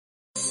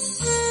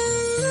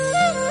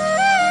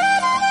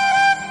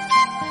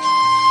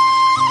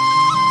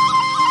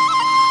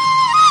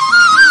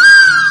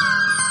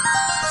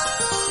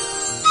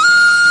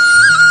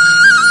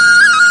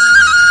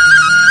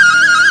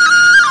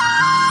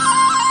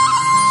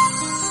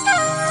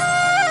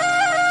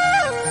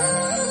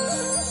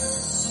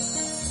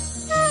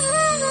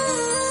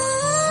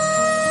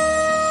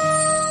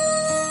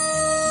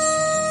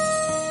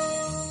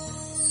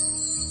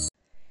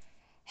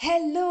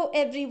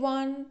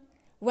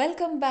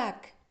Welcome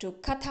back to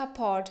Katha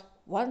Pod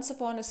Once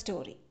Upon a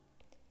Story.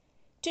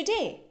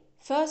 Today,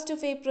 1st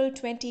of April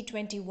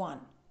 2021,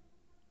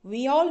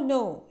 we all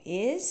know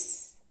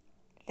is,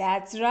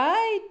 that's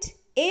right,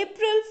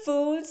 April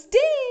Fool's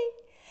Day.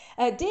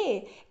 A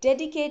day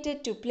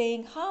dedicated to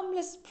playing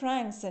harmless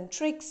pranks and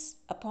tricks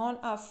upon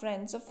our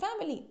friends or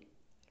family,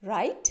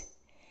 right?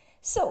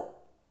 So,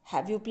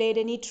 have you played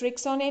any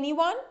tricks on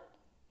anyone?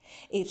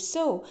 If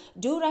so,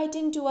 do write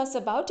in to us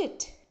about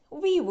it.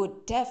 We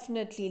would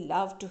definitely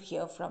love to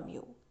hear from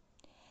you.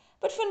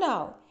 But for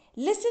now,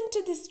 listen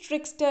to this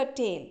trickster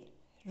tale,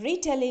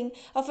 retelling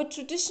of a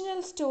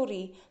traditional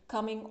story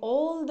coming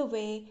all the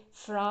way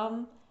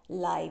from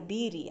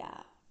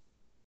Liberia.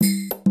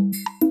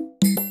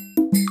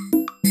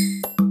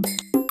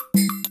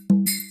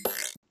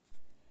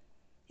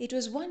 It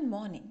was one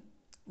morning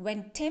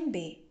when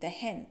Tembe the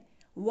hen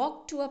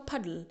walked to a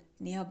puddle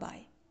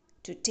nearby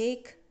to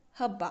take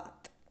her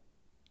bath.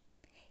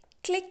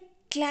 Click,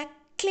 clack,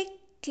 click,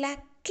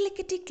 clack,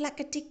 clickety,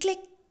 clackety, click,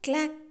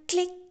 clack,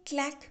 click,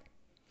 clack.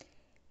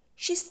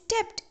 She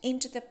stepped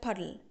into the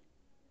puddle.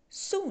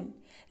 Soon,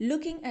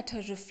 looking at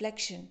her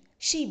reflection,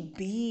 she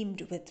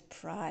beamed with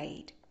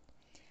pride.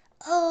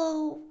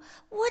 Oh,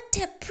 what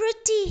a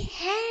pretty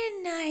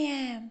hen I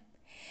am!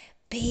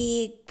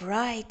 Big,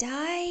 bright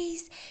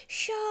eyes,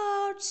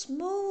 short,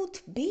 smooth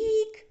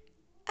beak.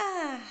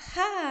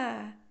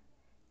 Aha!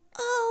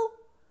 Oh,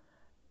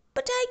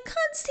 but I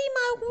can't see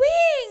my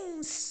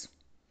wings.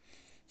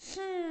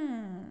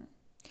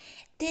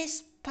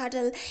 This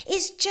puddle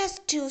is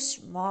just too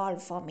small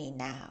for me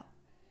now.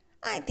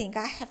 I think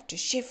I have to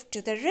shift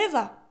to the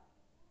river,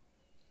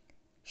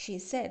 she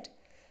said,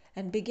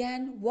 and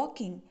began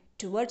walking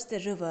towards the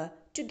river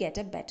to get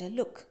a better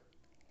look.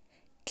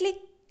 Click,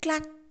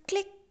 clack,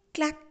 click,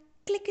 clack,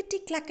 clickety,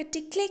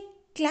 clackety, click,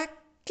 clack,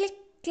 click,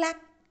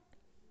 clack.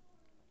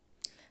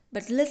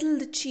 But little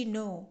did she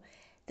know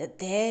that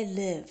there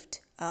lived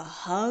a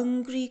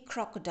hungry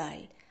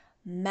crocodile,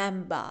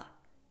 Mamba,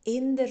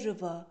 in the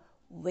river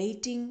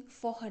waiting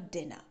for her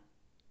dinner.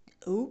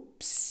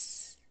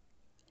 Oops!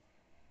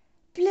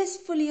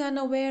 Blissfully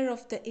unaware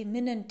of the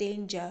imminent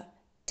danger,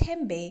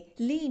 Tembe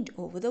leaned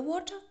over the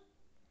water.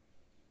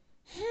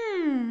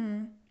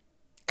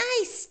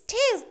 I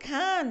still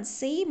can't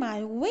see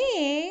my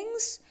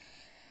wings.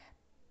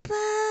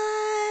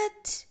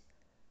 But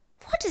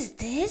what is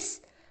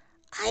this?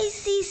 I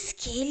see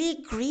scaly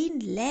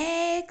green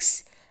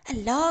legs, a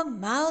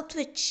long mouth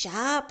with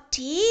sharp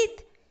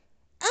teeth.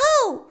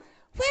 Oh,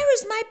 where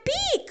is my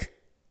beak?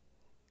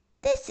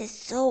 This is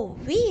so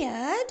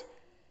weird.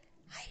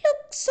 I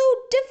look so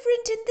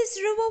different in this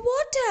river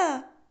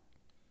water,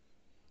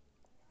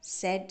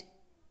 said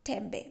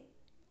Tembe.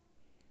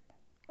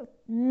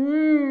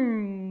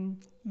 Yum,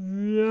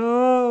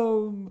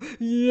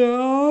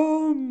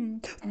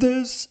 yum.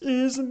 This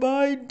is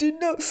my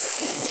dinner,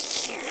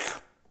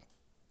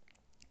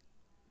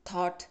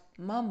 thought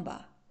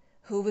Mamba,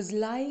 who was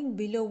lying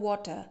below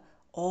water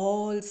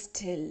all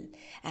still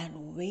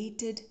and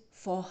waited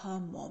for her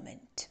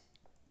moment.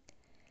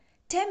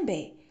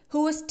 Tembe,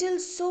 who was still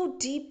so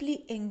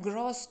deeply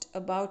engrossed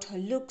about her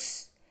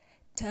looks,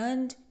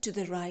 turned to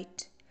the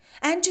right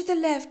and to the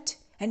left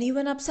and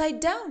even upside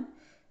down,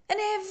 and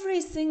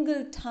every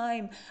single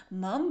time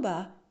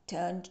Mamba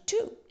turned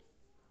too.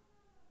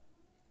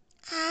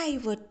 I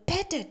would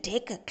better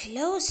take a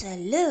closer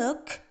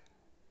look,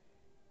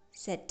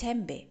 said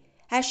Tembe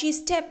as she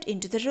stepped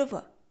into the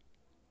river.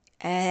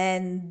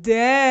 And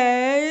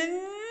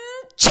then,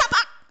 chapa!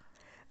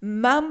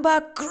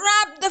 Mamba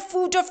grabbed the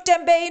foot of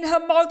Tembe in her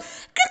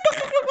mouth.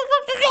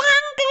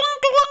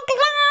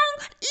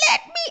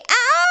 Let me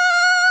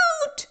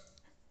out!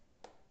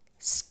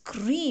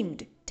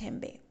 Screamed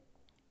Tembe.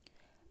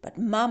 But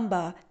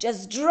Mamba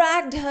just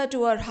dragged her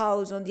to her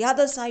house on the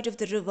other side of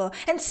the river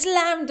and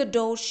slammed the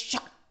door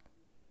shut.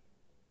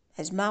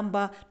 As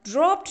Mamba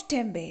dropped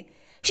Tembe,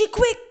 she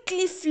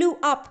quickly flew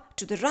up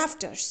to the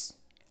rafters.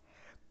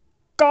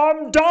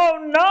 Come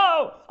down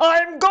now!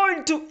 I'm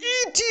going to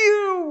eat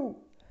you!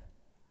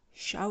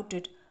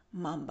 Shouted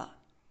Mamba.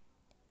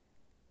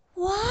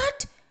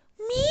 What?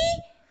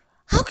 Me?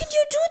 How can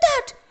you do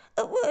that?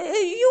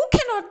 You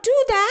cannot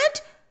do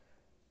that,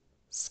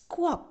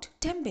 squawked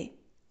Tembe.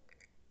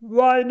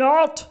 Why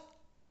not?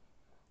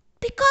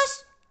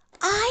 Because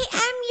I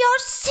am your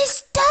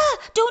sister.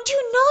 Don't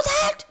you know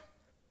that?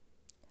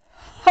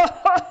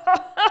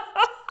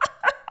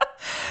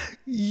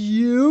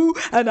 You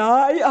and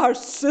I are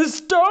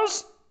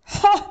sisters?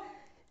 Ha!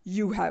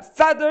 You have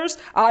feathers,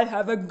 I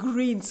have a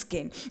green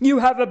skin. You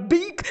have a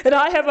beak, and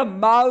I have a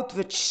mouth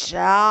with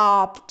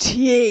sharp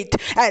teeth.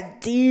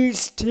 And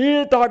these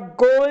teeth are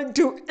going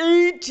to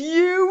eat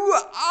you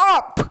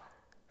up.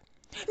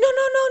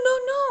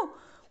 No.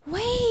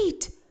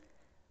 Wait.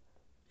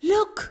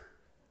 Look,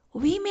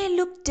 we may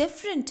look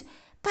different,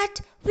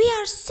 but we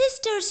are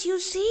sisters, you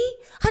see.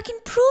 I can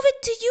prove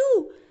it to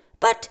you,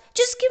 but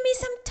just give me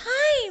some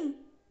time,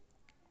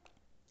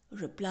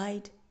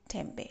 replied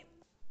Tembe.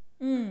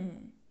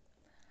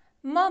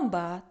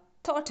 Mamba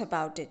thought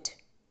about it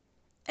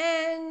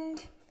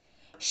And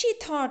she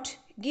thought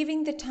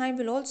giving the time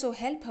will also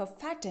help her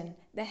fatten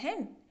the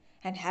hen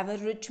and have a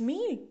rich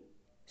meal.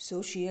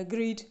 So she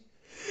agreed.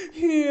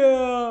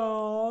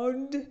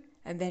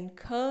 And then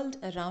curled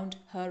around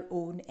her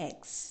own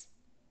eggs.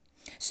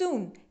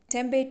 Soon,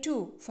 Tembe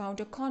too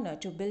found a corner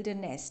to build a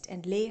nest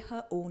and lay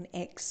her own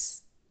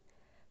eggs.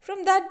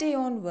 From that day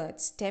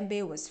onwards,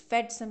 Tembe was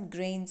fed some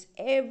grains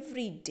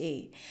every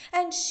day,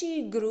 and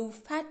she grew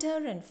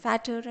fatter and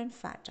fatter and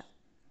fatter.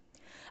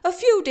 A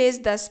few days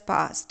thus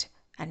passed,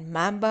 and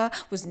Mamba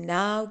was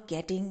now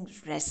getting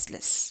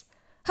restless.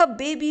 Her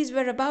babies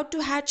were about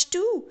to hatch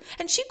too,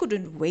 and she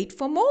couldn't wait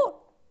for more.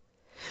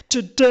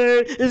 Today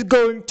is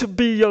going to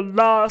be your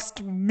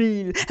last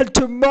meal, and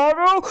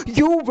tomorrow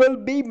you will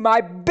be my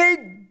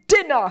big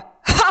dinner.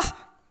 Ha!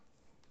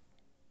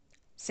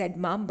 Said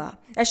Mamba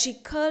as she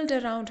curled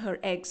around her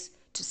eggs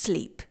to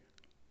sleep.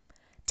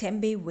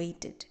 Tembe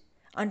waited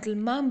until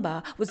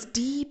Mamba was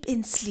deep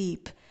in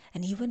sleep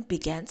and even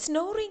began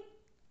snoring.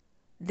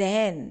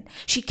 Then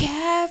she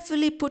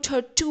carefully put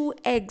her 2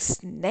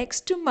 eggs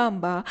next to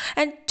Mamba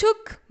and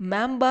took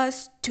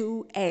Mamba's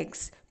 2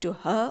 eggs to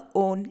her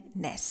own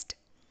nest.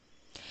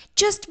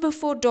 Just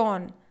before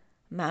dawn,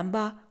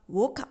 Mamba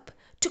woke up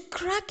to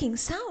cracking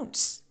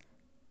sounds.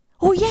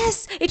 Oh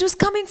yes, it was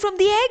coming from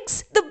the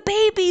eggs. The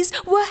babies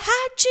were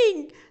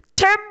hatching.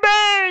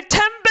 Tembe!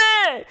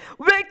 Tembe!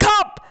 Wake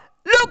up!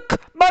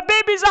 Look, my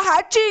babies are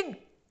hatching!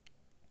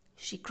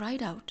 She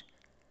cried out.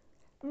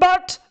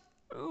 But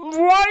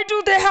why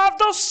do they have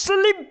those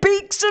silly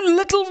beaks and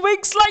little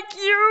wings like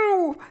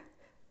you?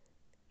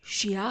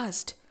 She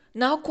asked,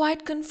 now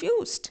quite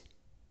confused.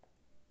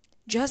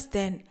 Just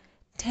then,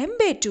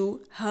 Tembe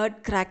too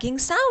heard cracking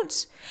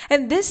sounds,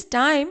 and this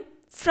time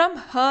from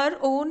her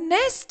own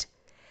nest.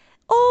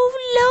 Oh,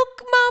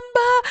 look,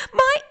 Mamba,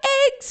 my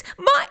eggs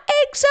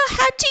are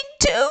hatching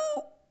too,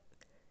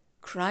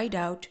 cried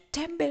out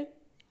Tembe.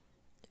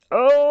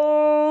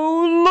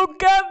 Oh,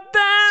 look at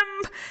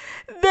them!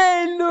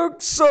 They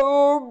look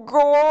so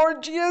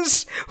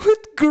gorgeous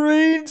with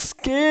green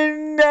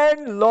skin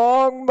and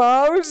long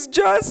mouths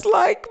just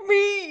like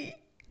me,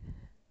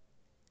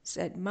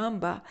 said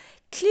Mamba,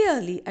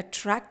 clearly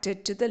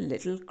attracted to the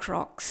little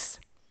crocs.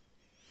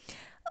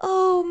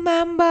 Oh,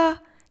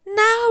 Mamba,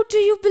 now do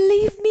you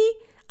believe me?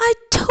 I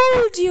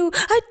told you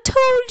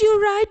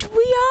right,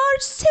 we are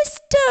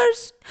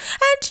sisters.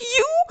 And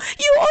you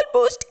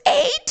almost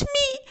ate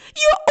me,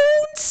 your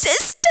own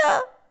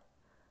sister,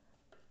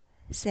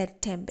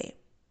 said Tembe.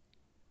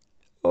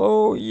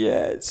 Oh,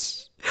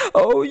 yes.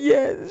 Oh,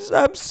 yes.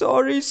 I'm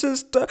sorry,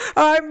 sister.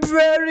 I'm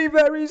very,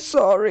 very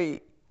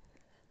sorry,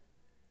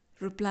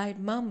 replied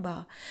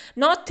Mamba,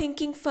 not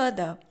thinking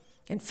further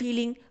and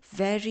feeling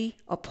very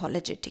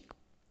apologetic.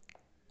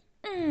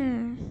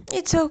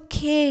 It's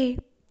okay.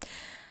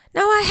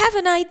 Now I have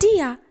an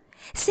idea.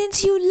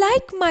 Since you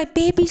like my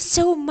babies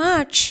so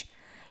much,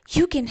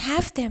 you can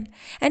have them,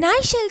 and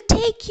I shall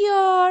take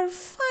your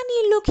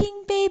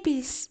funny-looking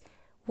babies.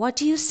 What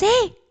do you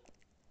say?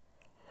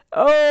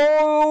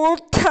 Oh,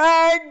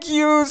 thank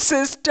you,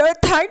 sister.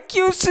 Thank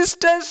you,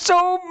 sister,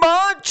 so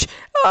much.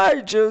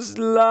 I just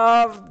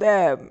love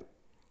them,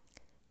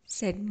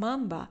 said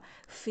Mamba,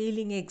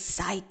 feeling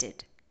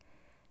excited.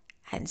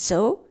 And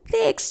so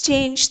they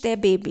exchanged their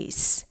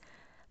babies.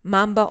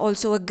 Mamba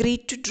also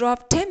agreed to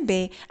drop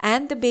Tembe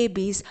and the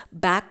babies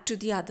back to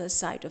the other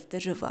side of the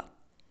river.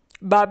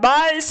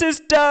 Bye-bye,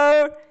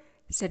 sister,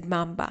 said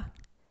Mamba.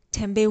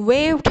 Tembe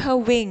waved her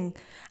wing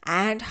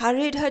and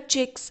hurried her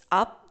chicks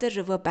up the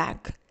river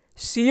bank.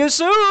 See you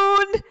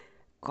soon,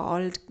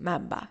 called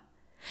Mamba.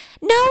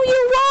 No,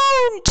 you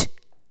won't,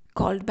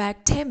 called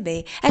back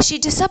Tembe as she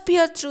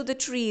disappeared through the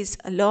trees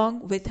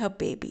along with her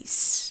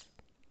babies.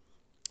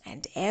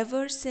 And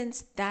ever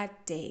since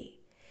that day,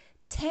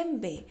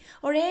 Tembe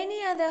or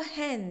any other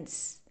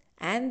hens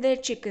and their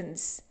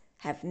chickens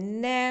have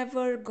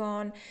never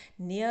gone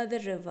near the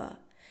river,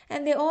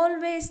 and they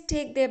always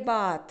take their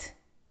bath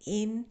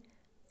in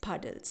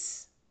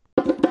puddles.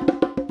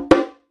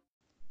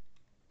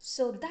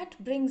 So that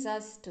brings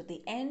us to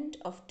the end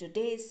of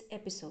today's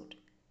episode.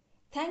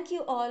 Thank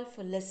you all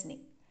for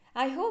listening.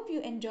 I hope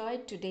you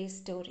enjoyed today's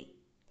story.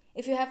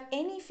 If you have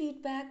any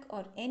feedback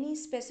or any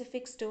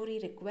specific story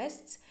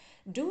requests,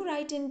 do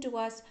write in to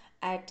us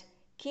at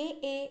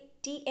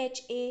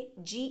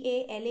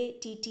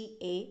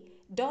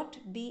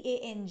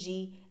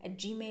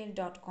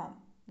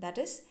kathagalatta.bang@gmail.com. That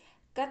is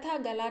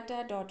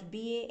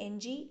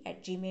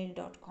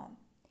kathagalata.bang@gmail.com.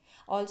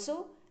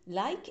 Also,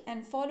 like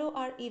and follow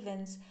our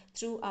events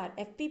through our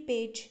FB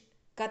page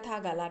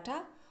Katha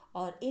Galata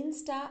or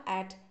Insta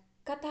at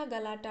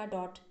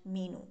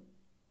kathagalata.meenu.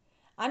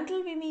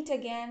 Until we meet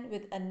again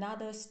with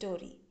another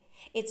story,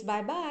 it's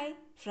bye-bye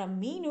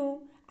from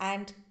Meenu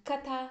and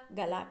Katha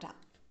Galata.